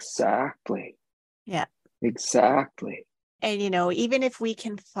 Exactly. Yeah. Exactly. And, you know, even if we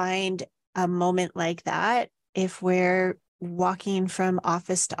can find a moment like that, if we're walking from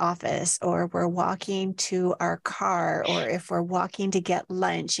office to office, or we're walking to our car, or if we're walking to get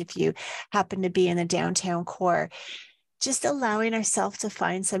lunch, if you happen to be in the downtown core, just allowing ourselves to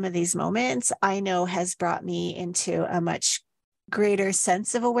find some of these moments, I know has brought me into a much greater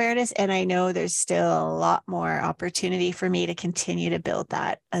sense of awareness. And I know there's still a lot more opportunity for me to continue to build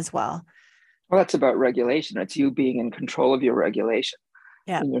that as well. Well, that's about regulation. It's you being in control of your regulation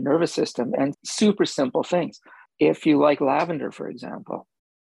in your nervous system, and super simple things. If you like lavender, for example,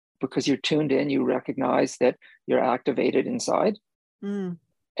 because you're tuned in, you recognize that you're activated inside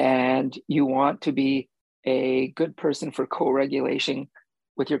and you want to be a good person for co-regulation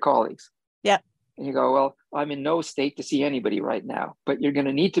with your colleagues. Yep. And you go, well, I'm in no state to see anybody right now, but you're going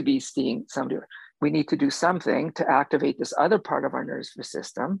to need to be seeing somebody. We need to do something to activate this other part of our nervous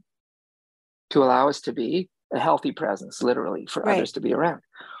system to allow us to be a healthy presence, literally, for others to be around.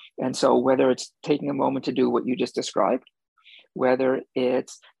 And so whether it's taking a moment to do what you just described, whether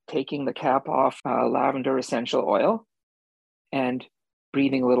it's taking the cap off lavender essential oil and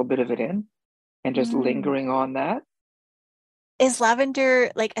breathing a little bit of it in and just lingering on that. Is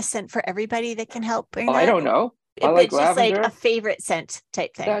lavender like a scent for everybody that can help bring that? I don't know. I like it's just lavender. like a favorite scent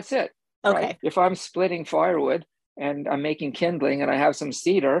type thing. That's it. Okay. Right? If I'm splitting firewood and I'm making kindling and I have some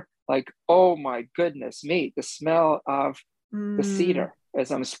cedar, like, oh my goodness me, the smell of the cedar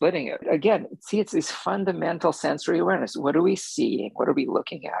as I'm splitting it. Again, see, it's this fundamental sensory awareness. What are we seeing? What are we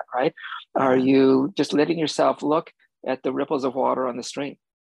looking at, right? Yeah. Are you just letting yourself look at the ripples of water on the stream,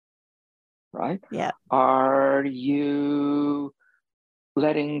 right? Yeah. Are you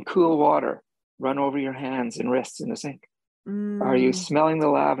letting cool water run over your hands and wrists in the sink? Are you smelling the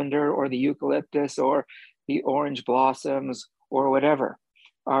lavender or the eucalyptus or the orange blossoms or whatever?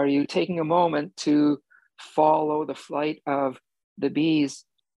 Are you taking a moment to follow the flight of the bees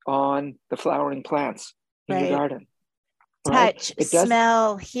on the flowering plants in your garden? Touch,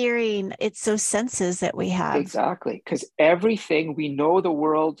 smell, hearing, it's those senses that we have. Exactly, because everything, we know the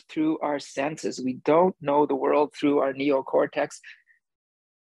world through our senses. We don't know the world through our neocortex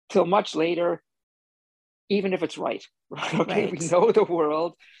till much later, even if it's right. Okay, we know the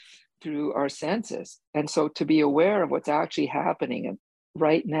world through our senses. And so to be aware of what's actually happening and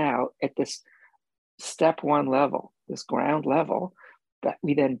right now at this step one level, this ground level, that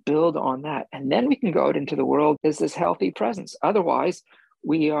we then build on that. And then we can go out into the world as this healthy presence. Otherwise,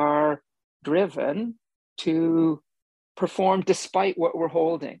 we are driven to perform despite what we're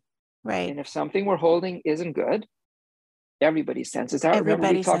holding. Right. And if something we're holding isn't good, everybody senses that.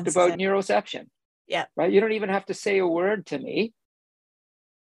 Remember, we talked about neuroception. Yeah. Right. You don't even have to say a word to me.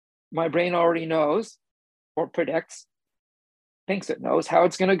 My brain already knows or predicts, thinks it knows how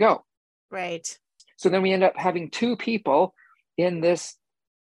it's going to go. Right. So then we end up having two people in this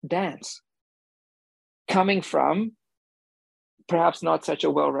dance coming from perhaps not such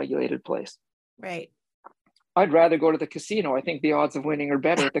a well-regulated place. Right. I'd rather go to the casino. I think the odds of winning are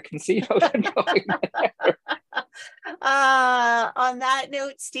better at the casino than going there. On that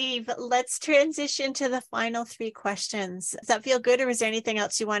note, Steve, let's transition to the final three questions. Does that feel good, or is there anything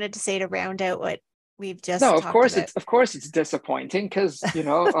else you wanted to say to round out what we've just talked about? Of course it's disappointing because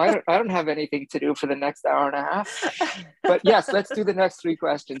I don't have anything to do for the next hour and a half. But yes, let's do the next three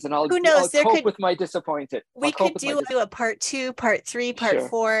questions, and I'll cope with my disappointed. We could do a part 2, part 3, part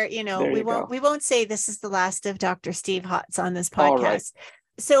 4. We won't say this is the last of Dr. Steve Hotz on this podcast. All right.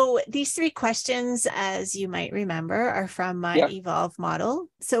 So these three questions, as you might remember, are from my Evolve model.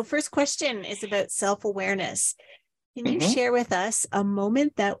 So first question is about self-awareness. Can you share with us a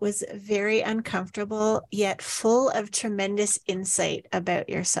moment that was very uncomfortable, yet full of tremendous insight about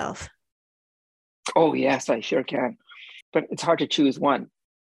yourself? Oh, yes, I sure can. But it's hard to choose one.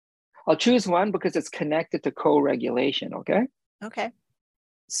 I'll choose one because it's connected to co-regulation, okay? Okay.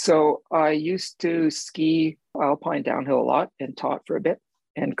 So I used to ski alpine downhill a lot and taught for a bit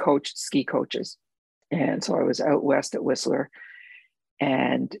and coached ski coaches. And so I was out west at Whistler,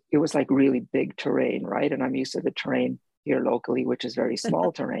 and it was like really big terrain, right? And I'm used to the terrain here locally, which is very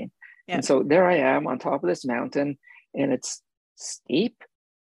small terrain. Yep. And so there I am on top of this mountain, and it's steep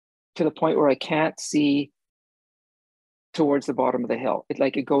to the point where I can't see towards the bottom of the hill.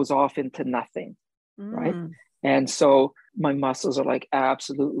 It goes off into nothing, right? And so my muscles are like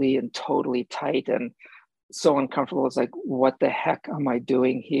absolutely and totally tight and so uncomfortable. It's like, what the heck am I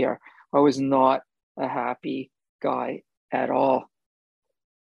doing here? I was not a happy guy at all.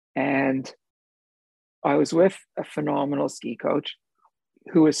 And I was with a phenomenal ski coach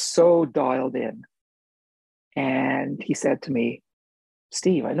who was so dialed in. And he said to me,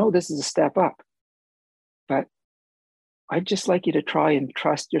 Steve, I know this is a step up, but I'd just like you to try and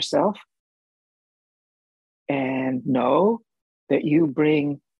trust yourself and know that you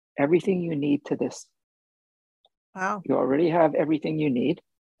bring everything you need to this. Wow. You already have everything you need.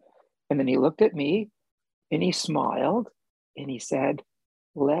 And then he looked at me and he smiled and he said,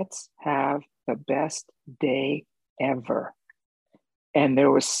 let's have the best day ever. And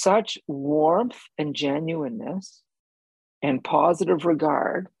there was such warmth and genuineness and positive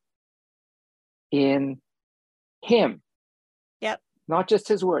regard in him. Yep. Not just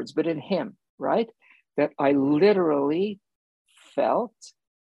his words, but in him, right? That I literally felt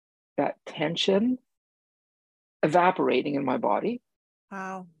that tension evaporating in my body.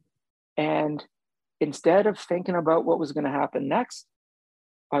 Wow. And instead of thinking about what was going to happen next,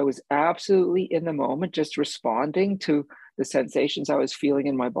 I was absolutely in the moment, just responding to the sensations I was feeling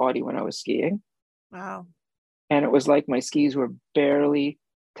in my body when I was skiing. Wow. And it was like my skis were barely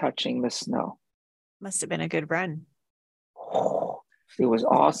touching the snow. Must have been a good run. It was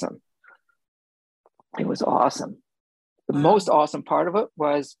awesome. It was awesome. The Wow. most awesome part of it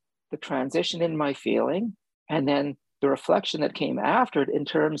was the transition in my feeling, and then the reflection that came after it in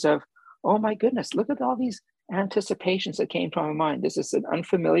terms of, oh my goodness, look at all these anticipations that came to my mind. This is an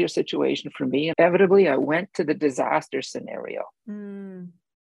unfamiliar situation for me. Inevitably, I went to the disaster scenario.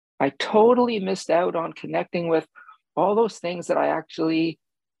 I totally missed out on connecting with all those things that I actually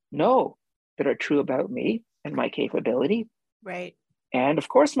know that are true about me and my capability. Right. And of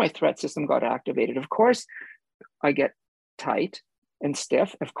course, my threat system got activated. Of course, I get tight and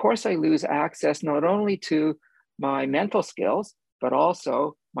stiff. Of course, I lose access not only to my mental skills, but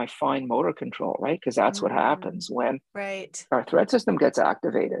also my fine motor control, right? Because that's what happens when our threat system gets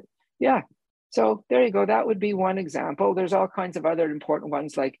activated. Yeah. So there you go. That would be one example. There's all kinds of other important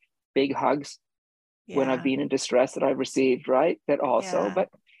ones like big hugs when I've been in distress that I've received, right? That also, but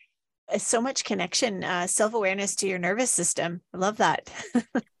so much connection, self-awareness to your nervous system. I love that.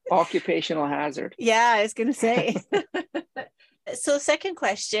 Occupational hazard. Yeah, I was going to say. So second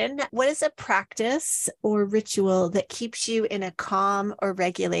question, what is a practice or ritual that keeps you in a calm or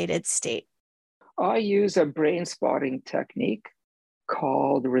regulated state? I use a brain spotting technique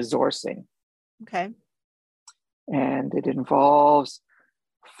called resourcing. Okay. And it involves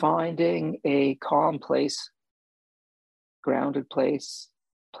finding a calm place, grounded place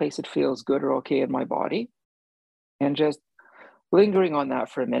that feels good or okay in my body, and just lingering on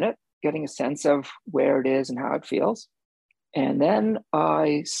that for a minute, getting a sense of where it is and how it feels. And then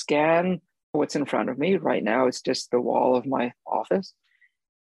I scan what's in front of me. Right now, it's just the wall of my office,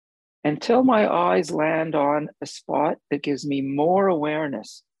 until my eyes land on a spot that gives me more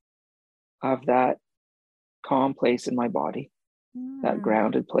awareness of that calm place in my body, that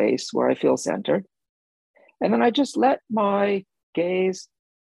grounded place where I feel centered. And then I just let my gaze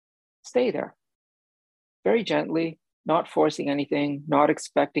stay there very gently, not forcing anything, not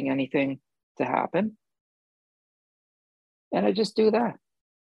expecting anything to happen. And I just do that.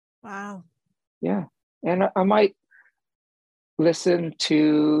 Wow. Yeah. And I might listen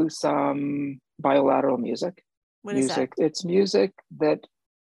to some bilateral music. What is that? It's music that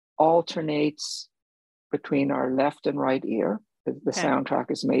alternates between our left and right ear. The soundtrack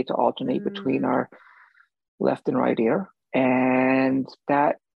is made to alternate between our left and right ear. And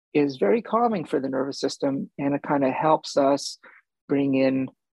that is very calming for the nervous system. And it kind of helps us bring in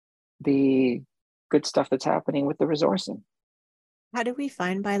the good stuff that's happening with the resourcing. How do we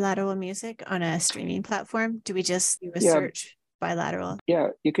find bilateral music on a streaming platform? Do we just do a search bilateral? Yeah,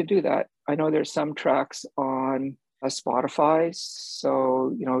 you could do that. I know there's some tracks on Spotify.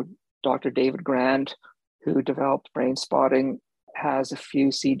 So, Dr. David Grand, who developed brain spotting, has a few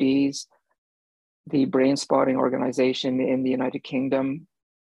CDs. The brain spotting organization in the United Kingdom,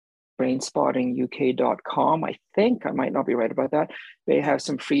 brainspottinguk.com, I think, I might not be right about that. They have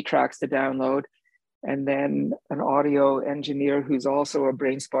some free tracks to download. And then an audio engineer who's also a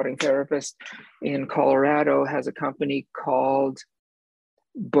brain spotting therapist in Colorado has a company called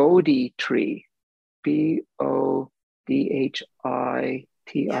Bodily,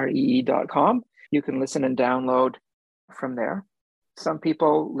 BODHITRE.com. You can listen and download from there. Some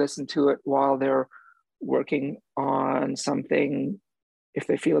people listen to it while they're working on something. If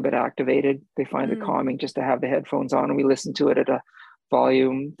they feel a bit activated, they find it calming just to have the headphones on, and we listen to it at a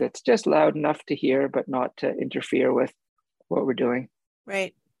volume that's just loud enough to hear, but not to interfere with what we're doing.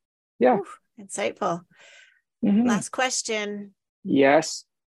 Right. Yeah. Oof, insightful. Last question. Yes.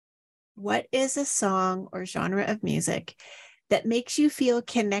 What is a song or genre of music that makes you feel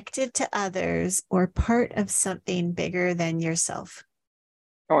connected to others or part of something bigger than yourself?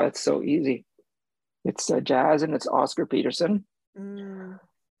 Oh, it's so easy. It's jazz, and it's Oscar Peterson.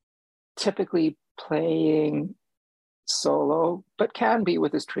 Typically playing solo, but can be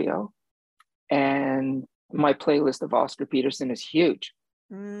with his trio. And my playlist of Oscar Peterson is huge.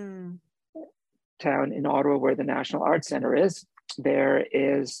 Town in Ottawa, where the National Arts Centre is, there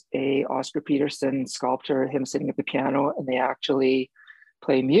is a Oscar Peterson sculpture, him sitting at the piano, and they actually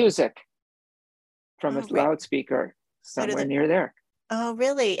play music from a loudspeaker somewhere near there. Oh,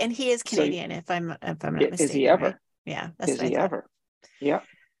 really? And he is Canadian, if I'm not mistaken. Is he ever? Right? Yeah, that's is he ever? Yeah.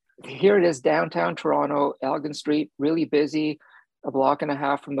 Here it is, downtown Toronto, Elgin Street, really busy, a block and a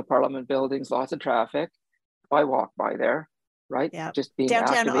half from the Parliament buildings, lots of traffic. I walk by there, right? Yeah. Just being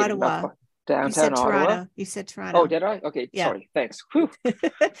downtown activated Ottawa. Downtown Ottawa. You said Toronto. Oh, did I? Okay, yeah. Sorry. Thanks.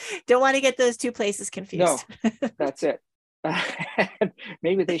 Don't want to get those two places confused. No, that's it.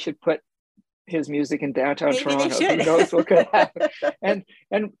 Maybe they should put his music in downtown Toronto. Who knows what could happen? And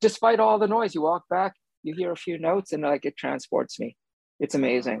despite all the noise, you walk back, you hear a few notes, and it transports me. It's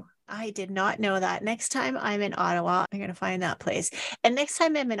amazing. I did not know that. Next time I'm in Ottawa, I'm going to find that place. And next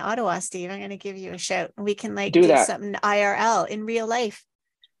time I'm in Ottawa, Steve, I'm going to give you a shout. We can do something IRL in real life.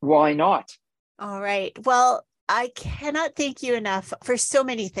 Why not? All right. Well, I cannot thank you enough for so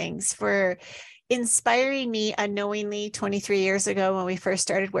many things, for inspiring me unknowingly 23 years ago when we first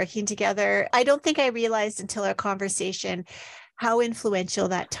started working together. I don't think I realized until our conversation how influential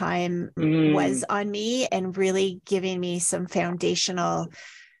that time was on me, and really giving me some foundational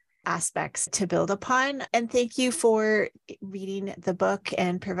aspects to build upon. And thank you for reading the book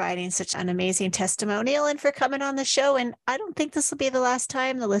and providing such an amazing testimonial, and for coming on the show. And I don't think this will be the last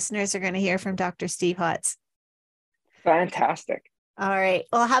time the listeners are going to hear from Dr. Steve Hotz. Fantastic. All right.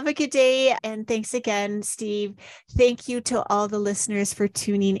 Well, have a good day. And thanks again, Steve. Thank you to all the listeners for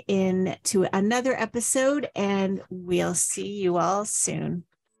tuning in to another episode, and we'll see you all soon.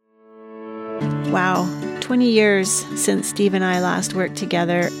 Wow. 20 years since Steve and I last worked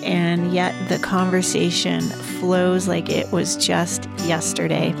together, and yet the conversation flows like it was just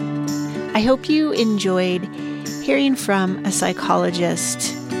yesterday. I hope you enjoyed hearing from a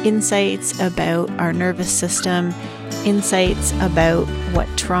psychologist insights about our nervous system, insights about what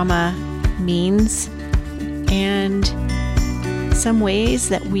trauma means, and some ways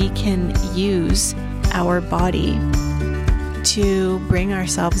that we can use our body to bring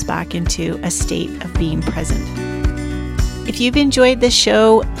ourselves back into a state of being present. If you've enjoyed this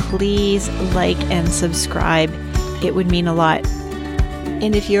show, please like and subscribe. It would mean a lot.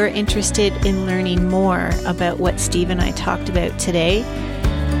 And if you're interested in learning more about what Steve and I talked about today,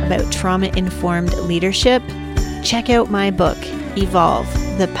 about trauma-informed leadership, check out my book, Evolve: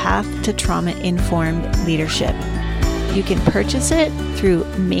 The Path to Trauma-Informed Leadership. You can purchase it through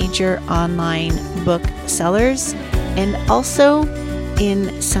major online booksellers and also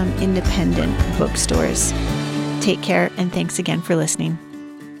in some independent bookstores. Take care, and thanks again for listening.